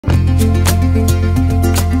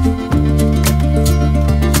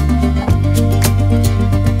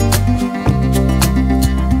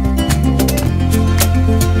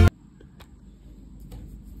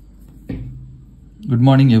Good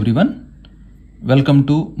morning everyone. Welcome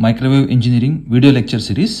to Microwave Engineering video lecture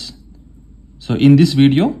series. So in this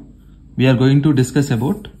video, we are going to discuss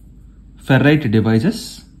about ferrite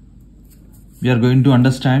devices. We are going to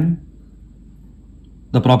understand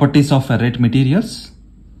the properties of ferrite materials,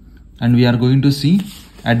 and we are going to see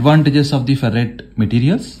advantages of the ferrite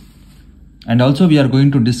materials, and also we are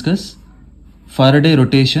going to discuss Faraday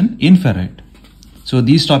rotation in ferrite. So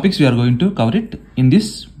these topics we are going to cover it in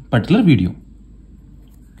this particular video.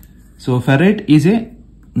 So ferrite is a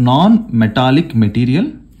non-metallic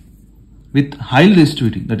material with high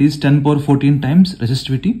resistivity, that is 10 power 14 times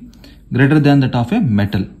resistivity greater than that of a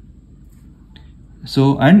metal.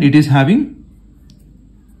 So, and it is having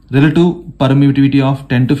relative permittivity of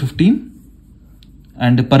 10 to 15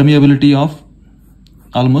 and permeability of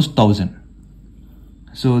almost 1000.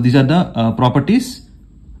 So these are the properties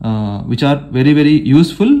which are very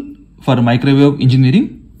useful for microwave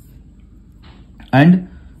engineering, and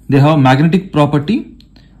they have magnetic property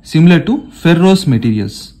similar to ferrous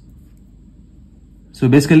materials. So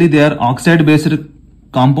basically they are oxide based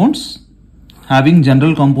compounds having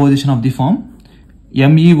general composition of the form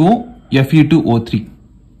MEoFe2O3.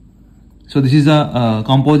 So this is a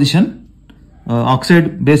composition,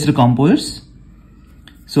 oxide based composites.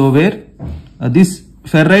 So where this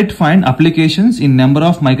ferrite find applications in number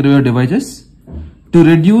of microwave devices to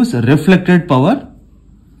reduce reflected power.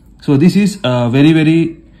 So this is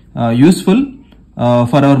very useful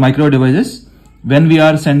for our microwave devices. When we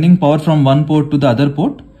are sending power from one port to the other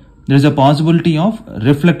port, there is a possibility of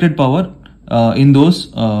reflected power in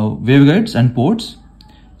those waveguides and ports.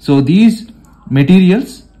 So these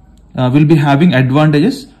materials will be having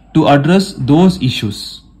advantages to address those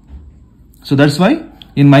issues. So that's why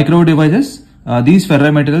in microwave devices, these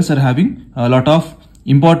ferrite materials are having a lot of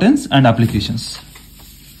importance and applications.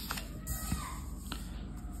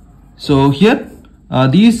 So here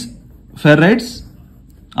these ferrites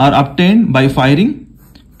are obtained by firing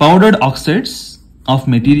powdered oxides of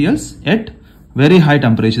materials at very high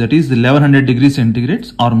temperature, that is 1100 degrees centigrade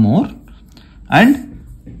or more, and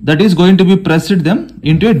that is going to be pressed them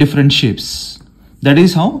into a different shapes. That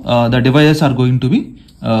is how the devices are going to be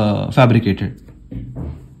fabricated.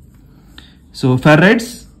 So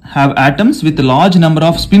ferrites have atoms with a large number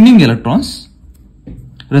of spinning electrons,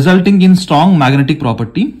 resulting in strong magnetic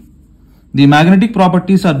property. The magnetic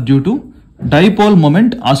properties are due to dipole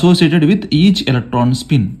moment associated with each electron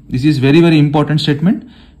spin. This is very important statement.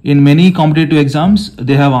 In many competitive exams,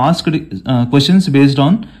 they have asked questions based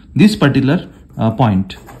on this particular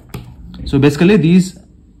point. So basically these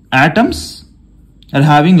atoms are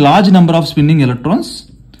having large number of spinning electrons,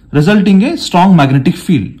 resulting in a strong magnetic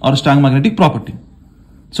field or strong magnetic property.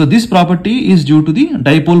 So this property is due to the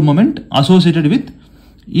dipole moment associated with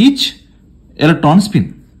each electron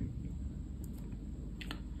spin.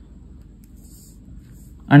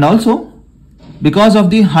 And also because of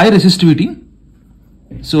the high resistivity,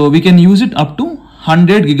 so we can use it up to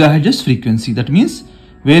 100 gigahertz frequency. That means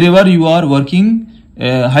wherever you are working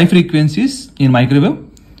high frequencies in microwave,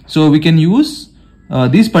 so we can use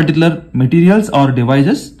these particular materials or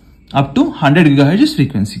devices up to 100 gigahertz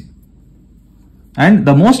frequency. And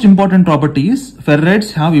the most important property is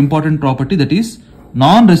ferrites have important property, that is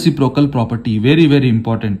non-reciprocal property. Very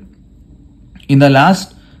important. In the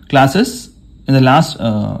last classes, in the last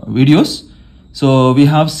videos, so we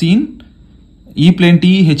have seen E plane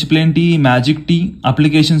T, H plane T, magic T,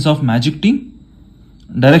 applications of magic T,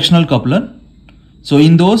 directional coupler. So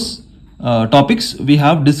in those topics we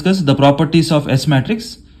have discussed the properties of S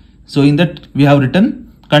matrix. So in that we have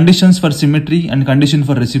written conditions for symmetry and condition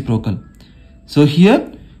for reciprocal. So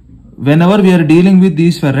here whenever we are dealing with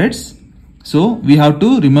these ferrites, so we have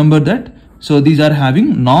to remember that so these are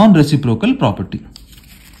having non-reciprocal property.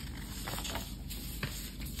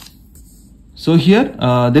 So here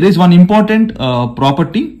there is one important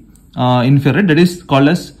property in ferrite, that is called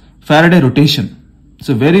as Faraday rotation.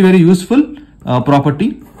 So very useful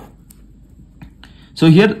property.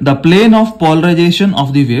 So here the plane of polarization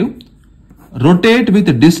of the wave rotate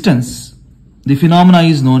with distance. The phenomena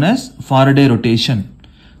is known as Faraday rotation.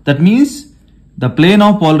 That means the plane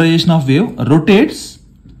of polarization of wave rotates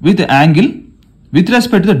with the angle with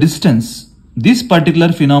respect to the distance. This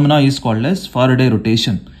particular phenomena is called as Faraday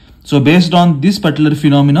rotation. So based on this particular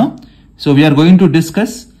phenomena, so we are going to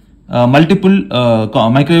discuss multiple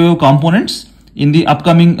microwave components in the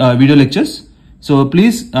upcoming video lectures. So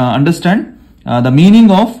please understand the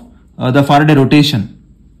meaning of the Faraday rotation.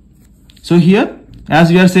 So here,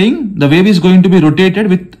 as we are saying, the wave is going to be rotated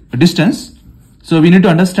with distance. So we need to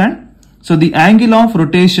understand. So the angle of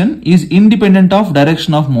rotation is independent of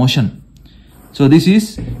direction of motion. So this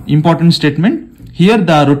is important statement. here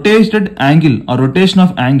the rotated angle or rotation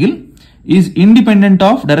of angle is independent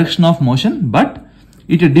of direction of motion, but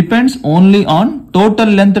it depends only on total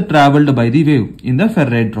length traveled by the wave in the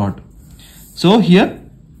ferrite rod. So here,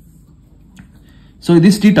 so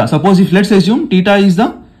this theta, suppose if let's assume theta is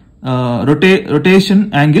the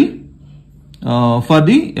rotation angle for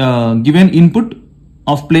the given input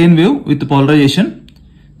of plane wave with polarization.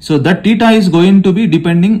 So that theta is going to be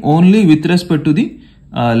depending only with respect to the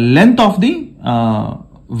length of the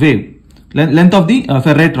wave, length of the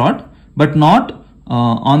ferrite rod, but not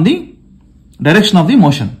on the direction of the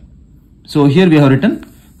motion. So here we have written.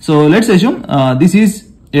 So let's assume this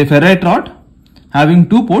is a ferrite rod having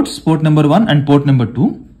two ports, port number 1 and port number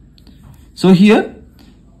 2. So here,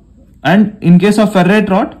 and in case of ferrite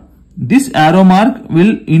rod, this arrow mark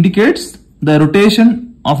will indicates the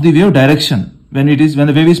rotation of the wave direction when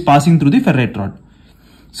the wave is passing through the ferrite rod.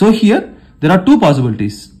 So here there are two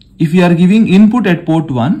possibilities. If you are giving input at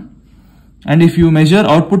port 1 and if you measure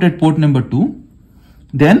output at port number 2,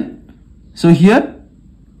 then so here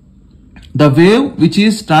the wave which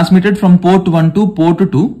is transmitted from port 1 to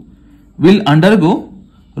port 2 will undergo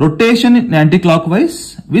rotation in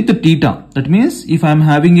anticlockwise with theta. That means if I am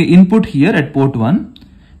having an input here at port 1,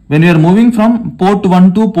 when we are moving from port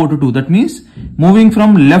 1 to port 2, that means moving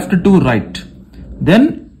from left to right,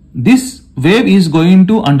 then this wave is going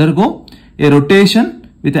to undergo a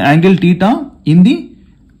rotation with an angle theta in the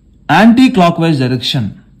anti-clockwise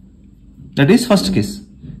direction. That is first case.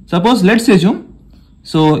 Suppose let's assume,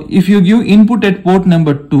 so if you give input at port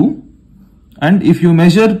number 2 and if you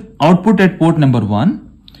measure output at port number 1,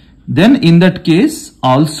 then in that case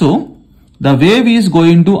also the wave is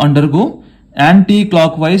going to undergo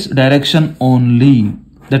anti-clockwise direction only.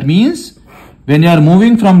 That means when you are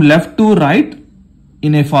moving from left to right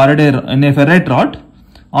in a ferrite rod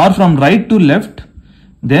or from right to left,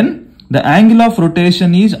 then the angle of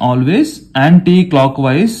rotation is always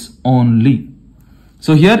anti-clockwise only.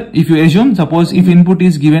 So here if you assume, suppose if input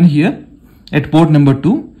is given here at port number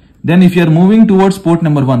 2, then if you are moving towards port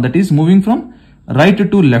number 1, that is moving from right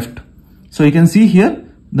to left. So you can see here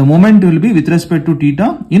the moment will be with respect to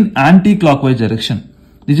theta in anti-clockwise direction.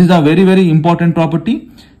 This is a very, very important property,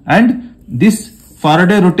 and this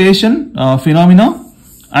Faraday rotation phenomena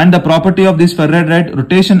and the property of this ferrite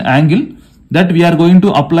rotation angle that we are going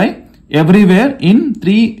to apply everywhere in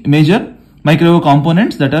three major microwave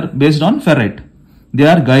components that are based on ferrite. They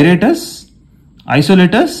are gyrators,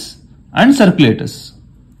 isolators and circulators.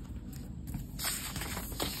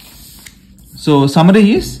 So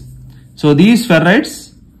summary is, so these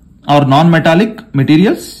ferrites are non-metallic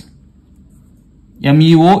materials.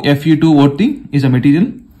 MEoFe2O3 is a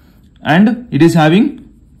material and it is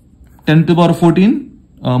having 10 to the power 14,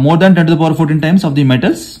 more than 10 to the power 14 times of the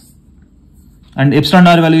metals, and epsilon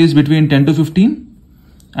r value is between 10 to 15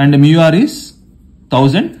 and mu r is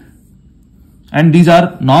 1000, and these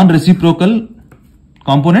are non-reciprocal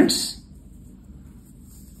components,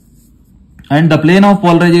 and the plane of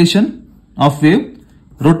polarization of wave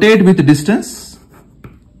rotate with distance,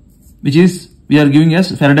 which is we are giving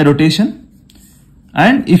as Faraday rotation.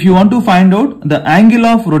 And if you want to find out the angle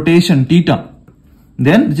of rotation theta,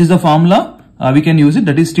 then this is the formula we can use it,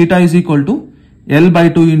 that is theta is equal to L by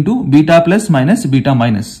 2 into beta plus minus beta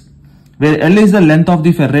minus, where L is the length of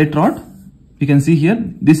the ferrite rod. You can see here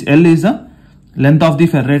this L is the length of the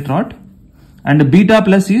ferrite rod, and beta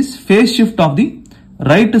plus is phase shift of the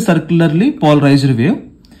right circularly polarized wave,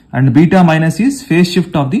 and beta minus is phase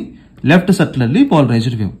shift of the left circularly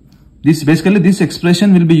polarized wave. This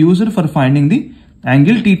expression will be used for finding the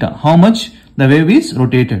angle theta, how much the wave is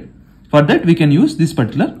rotated. For that we can use this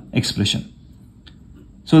particular expression.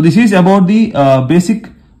 So this is about the basic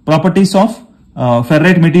properties of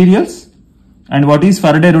ferrite materials, and what is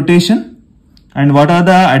Faraday rotation, and what are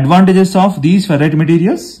the advantages of these ferrite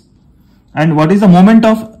materials, and what is the moment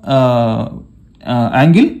of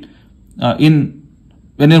angle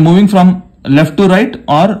when you are moving from left to right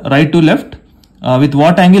or right to left, with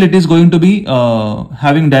what angle it is going to be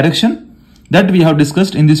having direction, that we have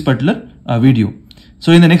discussed in this particular video.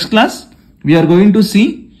 So in the next class we are going to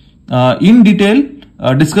see in detail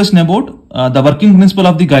discussion about the working principle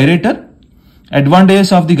of the gyrator,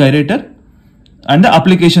 advantages of the gyrator and the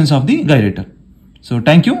applications of the gyrator. So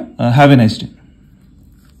thank you, have a nice day.